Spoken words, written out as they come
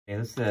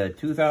This is a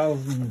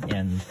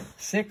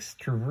 2006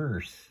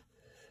 Traverse,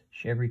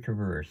 Chevy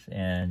Traverse,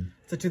 and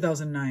it's a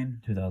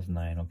 2009.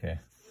 2009, okay.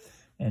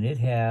 And it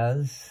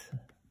has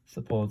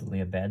supposedly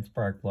a bad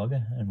spark plug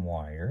and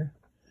wire,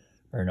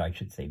 or no, I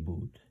should say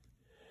boot.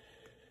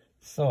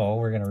 So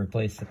we're going to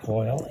replace the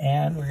coil,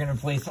 and we're going to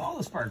replace all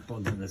the spark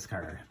plugs in this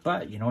car.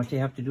 But you know what you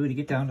have to do to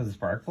get down to the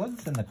spark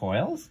plugs and the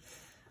coils?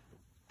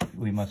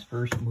 We must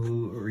first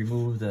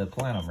remove the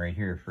plenum right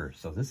here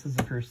first. So this is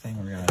the first thing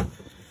we're going to...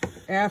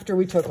 After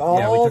we took all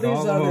we took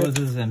all the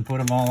hoses and put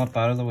them all up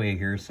out of the way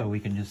here, so we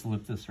can just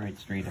lift this right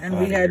straight up. And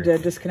we had to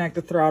disconnect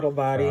the throttle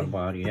body.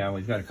 Yeah,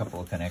 we've got a couple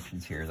of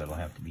connections here that'll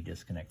have to be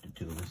disconnected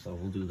too, so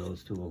we'll do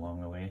those two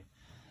along the way.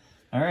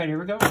 All right, here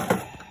we go.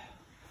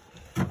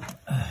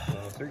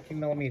 13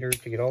 millimeters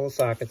to get all the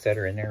sockets that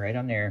are in there, right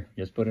on there.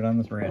 Just put it on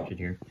this ratchet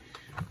here.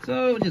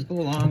 So just go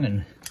along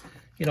and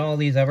get all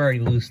these. I've already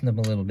loosened them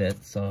a little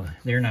bit, so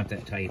they're not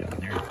that tight on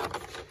there.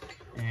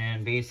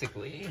 And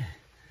basically,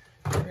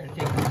 we're gonna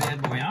take this bad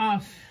boy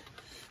off.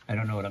 I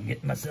don't know what I'm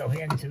getting myself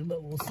into,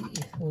 but we'll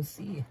see. We'll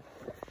see.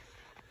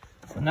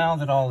 So now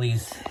that all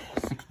these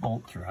 6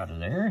 bolts are out of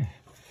there,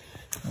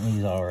 and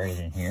these all right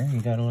in here,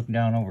 you gotta look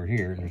down over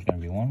here. There's gonna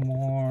be one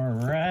more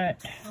right.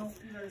 Oh,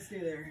 you gotta stay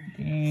there.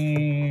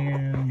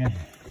 Down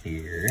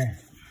here.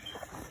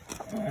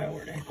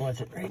 Where the heck was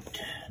it? Right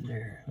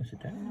there. Was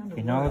it that?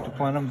 Okay, now that the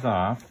plenum's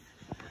off,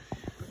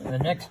 the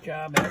next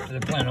job after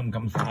the plenum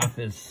comes off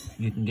is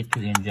you can get to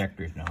the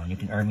injectors now. And you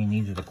can, I mean,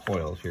 these are the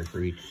coils here for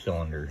each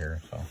cylinder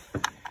here. So,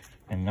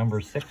 and number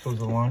 6 was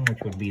the one,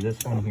 which would be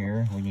this one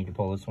here. We need to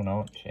pull this one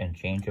out and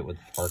change it with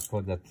the spark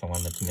plug. That's the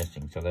one that's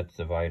missing. So that's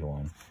the wide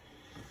one.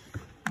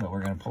 But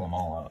we're gonna pull them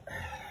all out.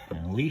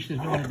 And Aliesha's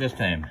doing it this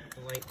time.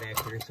 The light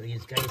back here so you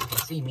guys can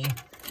see me.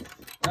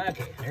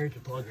 Okay, there's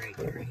the plug right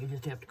here. You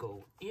just have to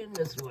go in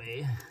this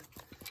way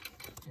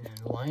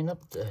and line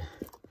up the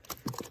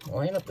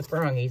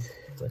prongies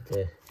with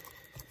the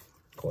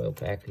coil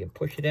pack. You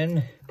push it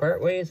in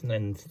part ways, and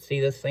then see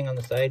this thing on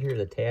the side here,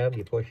 the tab,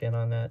 you push in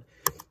on that,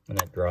 and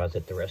that draws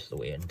it the rest of the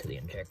way into the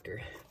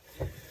injector.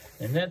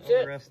 And that's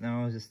it. The rest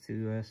now is just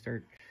to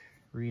start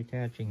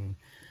reattaching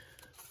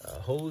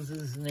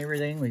hoses and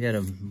everything. We got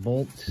a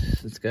bolt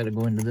that's got to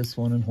go into this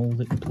one and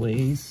hold it in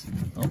place.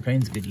 All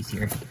kinds of goodies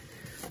here.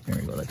 There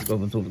we go. Let's go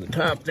over the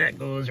top. That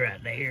goes right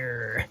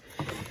there.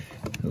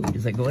 Ooh,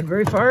 is that going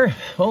very far?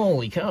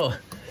 Holy cow.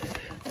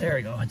 There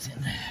we go. It's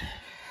in.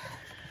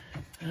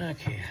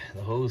 Okay,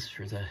 the hose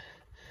for the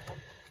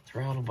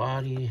throttle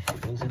body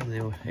goes into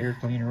the air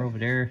cleaner over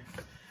there.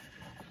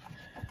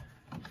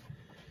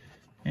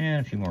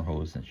 And a few more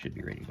hoses, and it should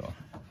be ready to go.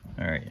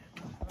 All right,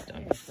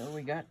 done. So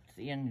we got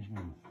the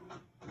engine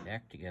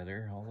back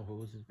together, all the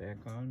hoses back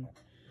on.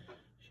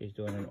 She's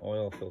doing an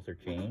oil filter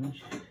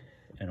change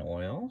and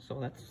oil,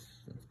 so that's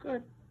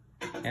good.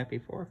 Happy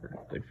for her,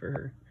 good for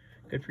her.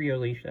 Good for you,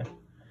 Aliesha.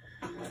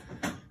 All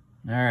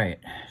right,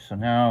 so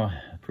now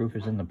proof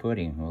is in the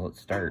pudding. Will it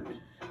start?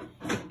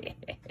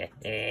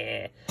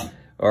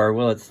 Or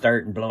will it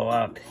start and blow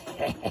up?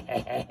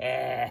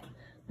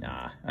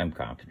 Nah, I'm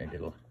confident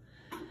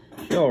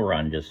she'll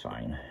run just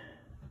fine.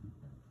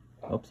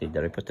 Oopsie,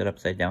 did I put that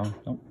upside down?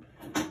 Nope.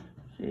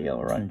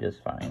 She'll run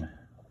just fine.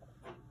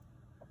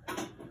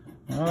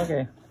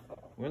 Okay.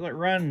 Will it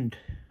run?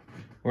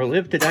 Or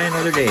live to die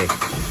another day?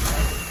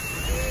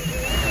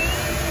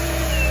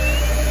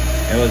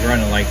 It was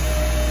running like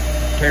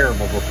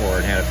terrible before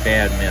and had a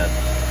bad miss.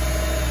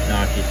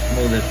 Now she's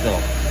smooth as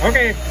silk.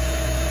 Okay.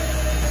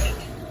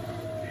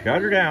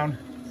 Shut her down.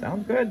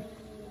 Sounds good.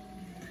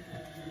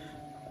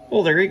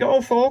 Well, there you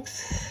go,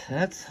 folks.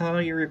 That's how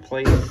you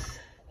replace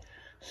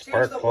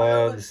spark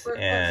plugs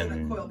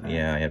and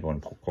yeah, I had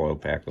one coil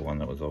pack, the one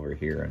that was over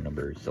here, and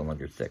number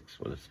cylinder 6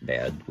 was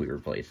bad. We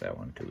replaced that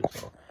one too.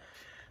 So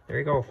there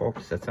you go,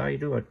 folks. That's how you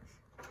do it.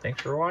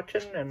 Thanks for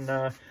watching, and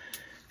if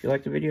you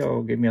like the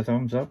video, give me a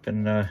thumbs up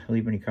and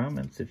leave any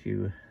comments if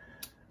you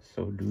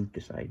so do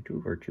decide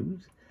to or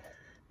choose,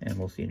 and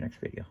we'll see you next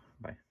video.